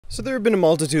So there have been a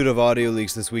multitude of audio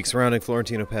leaks this week surrounding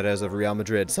Florentino Perez of Real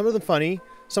Madrid. Some of them funny,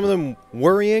 some of them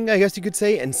worrying, I guess you could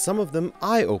say, and some of them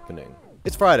eye-opening.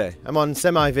 It's Friday. I'm on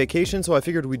semi-vacation, so I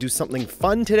figured we'd do something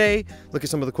fun today. Look at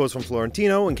some of the quotes from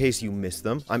Florentino in case you missed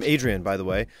them. I'm Adrian, by the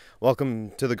way.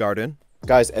 Welcome to the garden.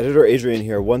 Guys, editor Adrian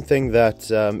here. One thing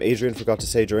that Adrian forgot to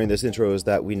say during this intro is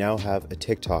that we now have a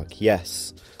TikTok.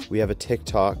 Yes, we have a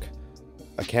TikTok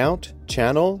account,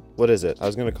 channel. What is it? I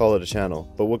was going to call it a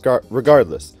channel, but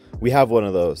regardless, we have one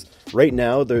of those. Right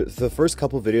now, the first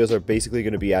couple videos are basically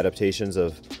going to be adaptations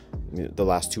of the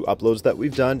last two uploads that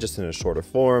we've done, just in a shorter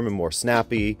form and more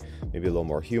snappy, maybe a little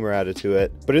more humor added to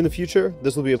it. But in the future,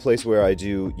 this will be a place where I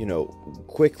do,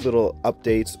 quick little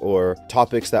updates or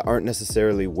topics that aren't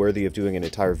necessarily worthy of doing an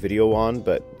entire video on,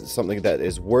 but something that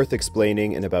is worth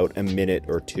explaining in about a minute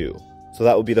or two. So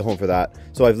that will be the home for that.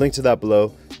 So I've linked to that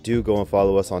below. Do go and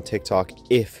follow us on TikTok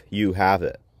if you have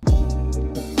it.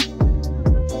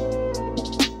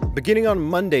 Beginning on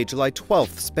Monday, July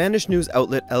 12th, Spanish news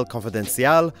outlet El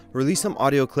Confidencial released some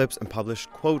audio clips and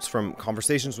published quotes from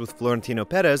conversations with Florentino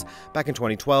Perez back in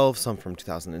 2012, some from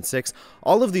 2006.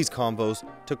 All of these convos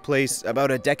took place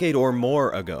about a decade or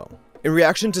more ago. In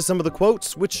reaction to some of the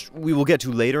quotes, which we will get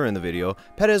to later in the video,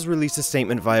 Perez released a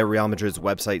statement via Real Madrid's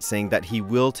website saying that he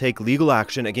will take legal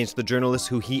action against the journalists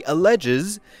who he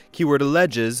alleges, keyword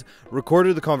alleges,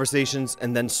 recorded the conversations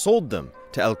and then sold them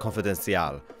to El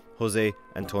Confidencial, Jose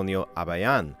Antonio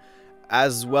Abayan,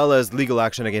 as well as legal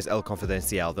action against El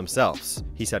Confidencial themselves.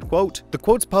 He said, quote, "The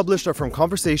quotes published are from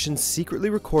conversations secretly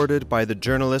recorded by the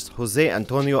journalist Jose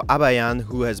Antonio Abayan,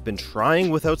 who has been trying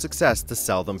without success to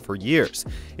sell them for years.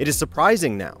 It is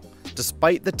surprising now,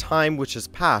 despite the time which has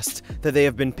passed, that they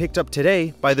have been picked up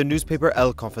today by the newspaper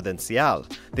El Confidencial.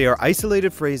 They are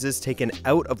isolated phrases taken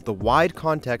out of the wide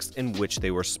context in which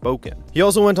they were spoken." He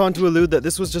also went on to allude that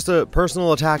this was just a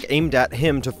personal attack aimed at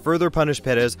him to further punish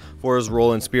Perez for his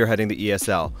role in spearheading the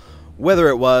ESL. Whether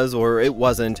it was or it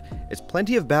wasn't, it's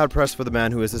plenty of bad press for the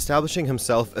man who is establishing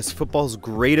himself as football's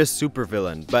greatest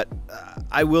supervillain. But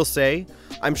I will say,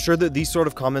 I'm sure that these sort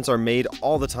of comments are made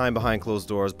all the time behind closed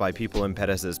doors by people in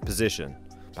Perez's position,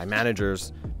 by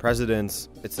managers, presidents,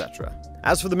 etc.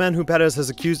 As for the man who Perez has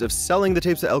accused of selling the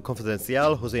tapes to El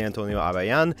Confidencial, Jose Antonio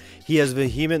Abayan, he has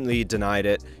vehemently denied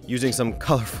it, using some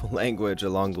colorful language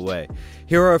along the way.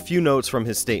 Here are a few notes from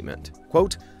his statement.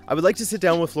 Quote, "I would like to sit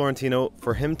down with Florentino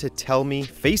for him to tell me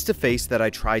face to face that I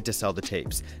tried to sell the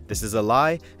tapes. This is a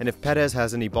lie, and if Perez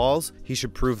has any balls, he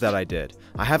should prove that I did.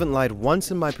 I haven't lied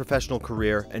once in my professional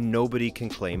career, and nobody can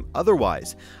claim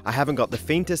otherwise. I haven't got the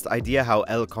faintest idea how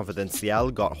El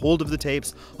Confidencial got hold of the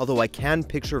tapes, although I can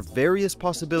picture various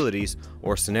possibilities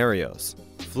or scenarios.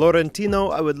 Florentino,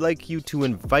 I would like you to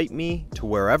invite me to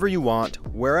wherever you want,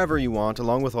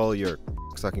 along with all your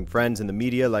sucking friends in the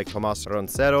media like Tomas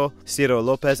Roncero, Ciro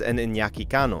Lopez, and Iñaki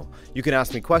Cano. You can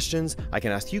ask me questions, I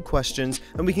can ask you questions,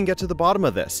 and we can get to the bottom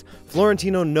of this.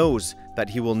 Florentino knows that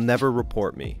he will never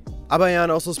report me." Abayan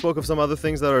also spoke of some other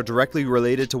things that are directly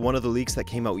related to one of the leaks that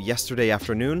came out yesterday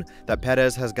afternoon, that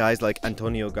Perez has guys like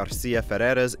Antonio Garcia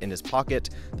Ferreras in his pocket,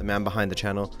 the man behind the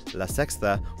channel La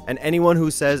Sexta, and anyone who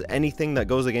says anything that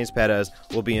goes against Perez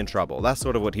will be in trouble. That's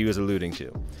sort of what he was alluding to.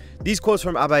 These quotes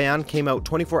from Abayan came out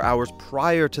 24 hours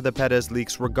prior to the Perez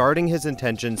leaks regarding his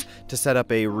intentions to set up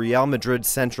a Real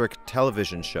Madrid-centric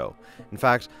television show. In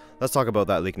fact, let's talk about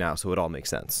that leak now so it all makes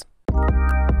sense.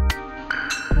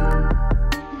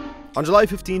 On July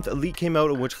 15th, a leak came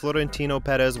out in which Florentino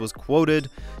Perez was quoted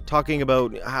talking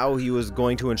about how he was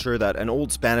going to ensure that an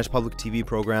old Spanish public TV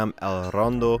program, El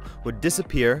Rondo, would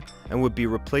disappear and would be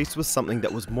replaced with something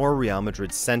that was more Real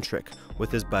Madrid-centric,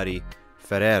 with his buddy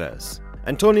Ferreras.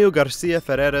 Antonio Garcia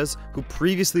Ferreras, who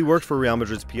previously worked for Real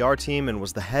Madrid's PR team and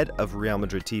was the head of Real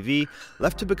Madrid TV,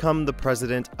 left to become the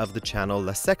president of the channel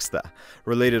La Sexta.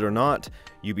 Related or not,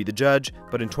 you be the judge,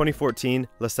 but in 2014,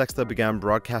 La Sexta began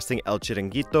broadcasting El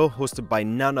Chiringuito, hosted by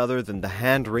none other than the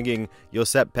hand-wringing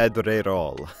Josep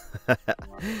Pedrerol,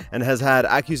 and has had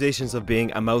accusations of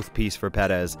being a mouthpiece for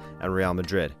Perez and Real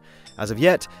Madrid. As of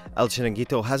yet, El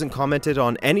Chiringuito hasn't commented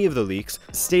on any of the leaks,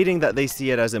 stating that they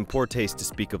see it as in poor taste to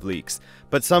speak of leaks.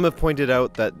 But some have pointed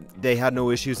out that they had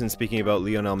no issues in speaking about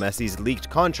Lionel Messi's leaked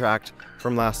contract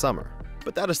from last summer.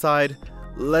 But that aside,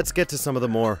 let's get to some of the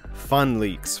more fun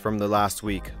leaks from the last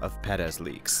week of Perez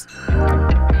leaks.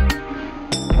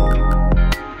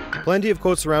 Plenty of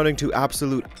quotes surrounding two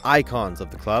absolute icons of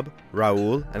the club,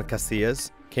 Raul and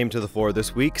Casillas, came to the fore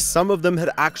this week. Some of them had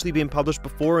actually been published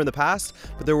before in the past,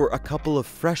 but there were a couple of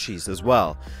freshies as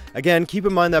well. Again, keep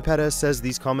in mind that Perez says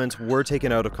these comments were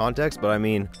taken out of context, but I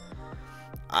mean,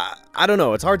 I I don't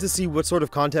know, it's hard to see what sort of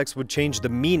context would change the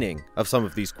meaning of some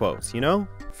of these quotes, you know?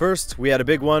 First, we had a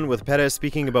big one with Perez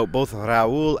speaking about both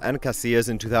Raul and Casillas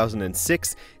in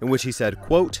 2006, in which he said,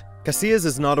 quote, "Casillas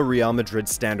is not a Real Madrid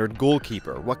standard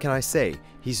goalkeeper. What can I say?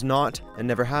 He's not and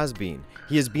never has been.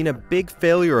 He has been a big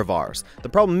failure of ours. The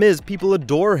problem is people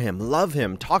adore him, love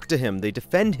him, talk to him, they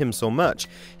defend him so much.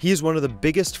 He is one of the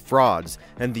biggest frauds,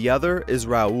 and the other is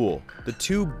Raul. The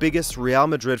two biggest Real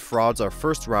Madrid frauds are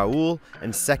first Raul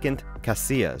and second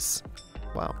Casillas."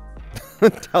 Wow.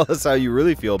 Tell us how you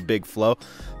really feel, Big Flo.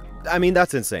 I mean,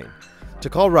 that's insane. To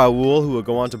call Raul, who would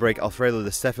go on to break Alfredo Di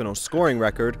Stefano's scoring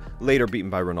record, later beaten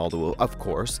by Ronaldo, of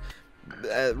course,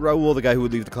 Raul, the guy who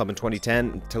would leave the club in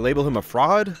 2010, to label him a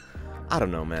fraud? I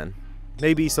don't know, man.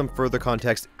 Maybe some further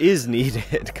context is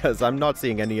needed, because I'm not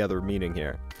seeing any other meaning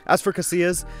here. As for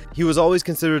Casillas, he was always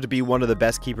considered to be one of the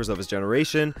best keepers of his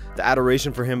generation. The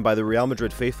adoration for him by the Real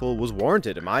Madrid faithful was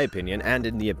warranted, in my opinion, and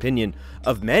in the opinion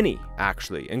of many,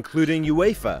 actually, including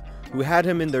UEFA, who had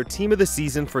him in their team of the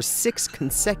season for 6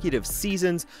 consecutive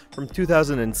seasons from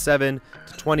 2007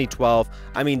 to 2012.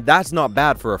 I mean, that's not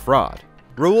bad for a fraud.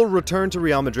 Raul returned to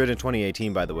Real Madrid in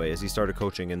 2018, by the way, as he started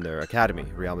coaching in their academy,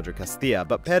 Real Madrid Castilla,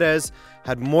 but Perez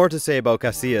had more to say about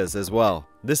Casillas as well.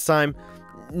 This time,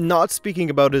 not speaking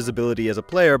about his ability as a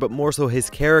player, but more so his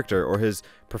character or his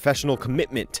professional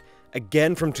commitment.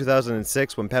 Again from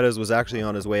 2006, when Perez was actually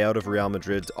on his way out of Real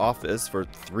Madrid's office for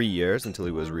 3 years until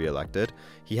he was re-elected,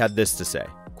 he had this to say,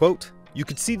 quote, "You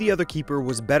could see the other keeper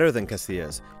was better than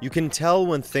Casillas. You can tell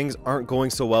when things aren't going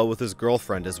so well with his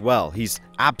girlfriend as well. He's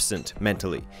absent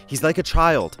mentally. He's like a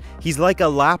child. He's like a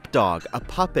lapdog, a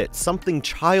puppet, something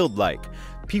childlike.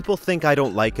 People think I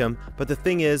don't like him, but the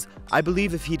thing is, I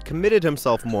believe if he'd committed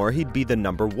himself more, he'd be the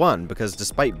 #1, because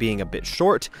despite being a bit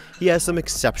short, he has some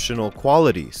exceptional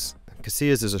qualities."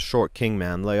 Casillas is a short king,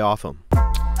 man. Lay off him.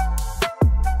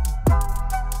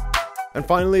 And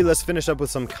finally, let's finish up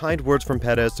with some kind words from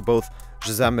Perez to both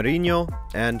Jose Mourinho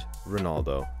and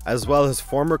Ronaldo, as well as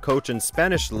former coach and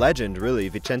Spanish legend, really,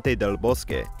 Vicente Del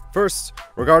Bosque. First,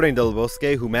 regarding Del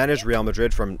Bosque, who managed Real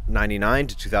Madrid from '99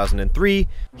 to 2003,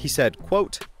 he said,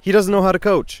 quote, "He doesn't know how to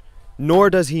coach, nor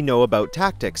does he know about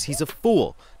tactics. He's a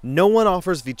fool. No one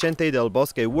offers Vicente Del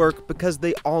Bosque work because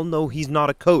they all know he's not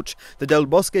a coach. The Del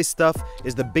Bosque stuff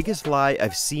is the biggest lie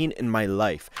I've seen in my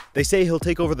life. They say he'll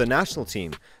take over the national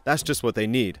team. That's just what they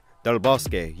need. Del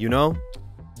Bosque, you know?"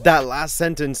 That last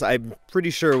sentence, I'm pretty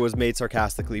sure, was made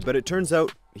sarcastically, but it turns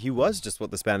out he was just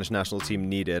what the Spanish national team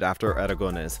needed after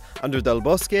Aragonés. Under Del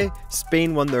Bosque,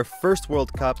 Spain won their first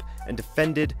World Cup and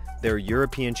defended their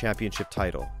European Championship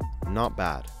title. Not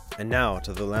bad. And now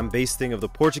to the lambasting of the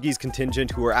Portuguese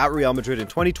contingent who were at Real Madrid in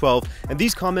 2012, and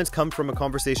these comments come from a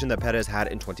conversation that Perez had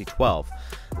in 2012.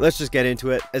 Let's just get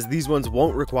into it, as these ones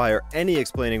won't require any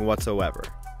explaining whatsoever.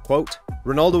 Quote,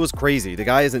 "Ronaldo was crazy. The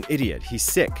guy is an idiot. He's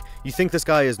sick. You think this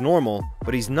guy is normal,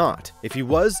 but he's not. If he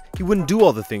was, he wouldn't do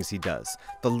all the things he does.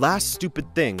 The last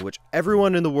stupid thing, which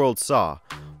everyone in the world saw.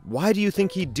 Why do you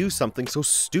think he'd do something so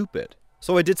stupid?"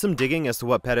 So I did some digging as to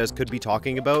what Perez could be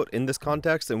talking about in this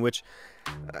context, in which,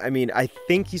 I mean, I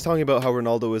think he's talking about how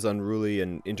Ronaldo is unruly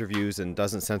in interviews and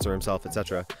doesn't censor himself,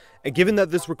 etc. And given that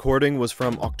this recording was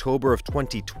from October of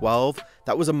 2012,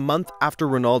 that was a month after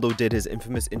Ronaldo did his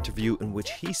infamous interview in which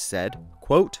he said,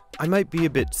 quote, "I might be a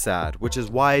bit sad, which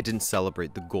is why I didn't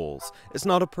celebrate the goals. It's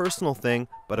not a personal thing,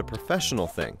 but a professional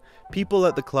thing. People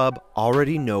at the club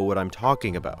already know what I'm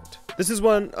talking about." This is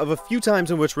one of a few times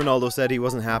in which Ronaldo said he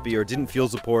wasn't happy or didn't feel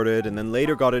supported, and then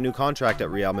later got a new contract at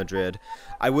Real Madrid.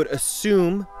 I would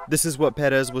assume this is what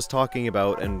Perez was talking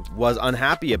about and was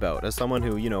unhappy about. As someone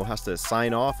who, you know, has to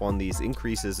sign off on these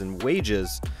increases in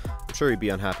wages, I'm sure he'd be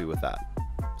unhappy with that.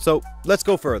 So let's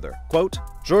go further. Quote,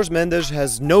 "Jorge Mendes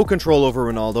has no control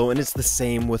over Ronaldo, and it's the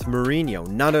same with Mourinho.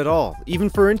 None at all. Even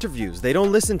for interviews, they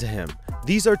don't listen to him.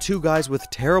 These are two guys with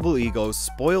terrible egos,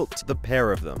 spoilt, the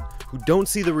pair of them, who don't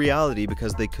see the reality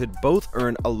because they could both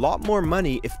earn a lot more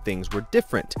money if things were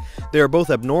different. They are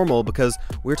both abnormal because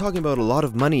we're talking about a lot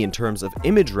of money in terms of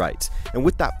image rights, and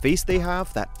with that face they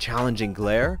have, that challenging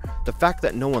glare, the fact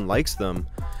that no one likes them,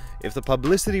 if the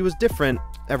publicity was different,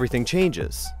 everything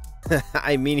changes."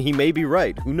 I mean, he may be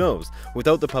right, who knows?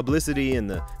 Without the publicity and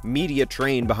the media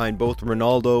train behind both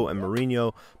Ronaldo and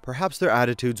Mourinho, perhaps their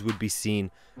attitudes would be seen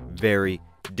very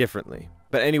differently.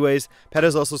 But anyways,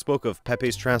 Perez also spoke of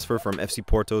Pepe's transfer from FC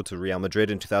Porto to Real Madrid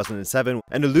in 2007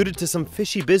 and alluded to some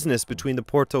fishy business between the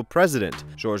Porto president,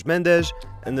 Jorge Mendes,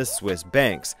 and the Swiss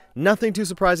banks. Nothing too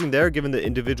surprising there, given the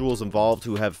individuals involved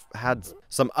who have had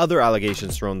some other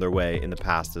allegations thrown their way in the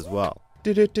past as well.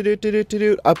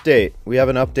 Update. We have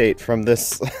an update from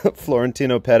this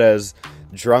Florentino Perez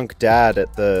drunk dad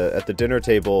at the dinner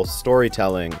table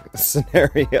storytelling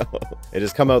scenario. It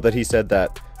has come out that he said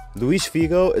that Luis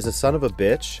Figo is a son of a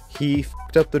bitch. He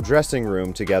f***ed up the dressing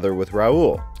room together with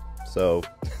Raul. So,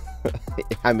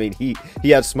 I mean, he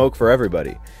had smoke for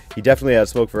everybody. He definitely had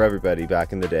smoke for everybody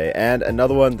back in the day. And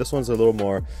another one, this one's a little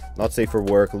more, not safe for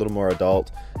work, a little more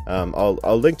adult.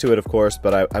 I'll link to it, of course,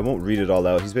 but I won't read it all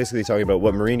out. He's basically talking about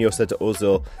what Mourinho said to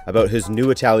Ozil about his new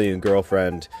Italian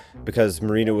girlfriend, because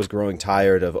Mourinho was growing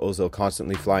tired of Ozil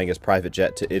constantly flying his private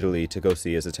jet to Italy to go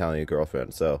see his Italian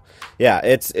girlfriend. So, yeah,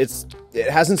 it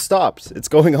hasn't stopped. It's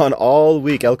going on all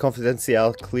week. El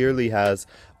Confidencial clearly has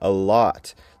a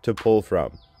lot to pull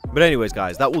from. But anyways,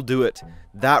 guys, that will do it.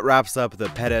 That wraps up the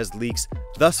Perez leaks,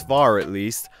 thus far at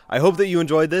least. I hope that you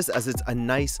enjoyed this, as it's a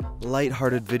nice,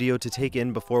 lighthearted video to take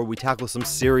in before we tackle some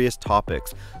serious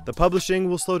topics. The publishing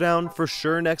will slow down for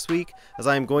sure next week, as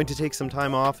I am going to take some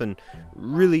time off and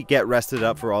really get rested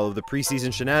up for all of the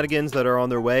preseason shenanigans that are on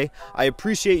their way. I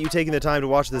appreciate you taking the time to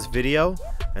watch this video,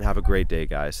 and have a great day,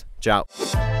 guys. Ciao.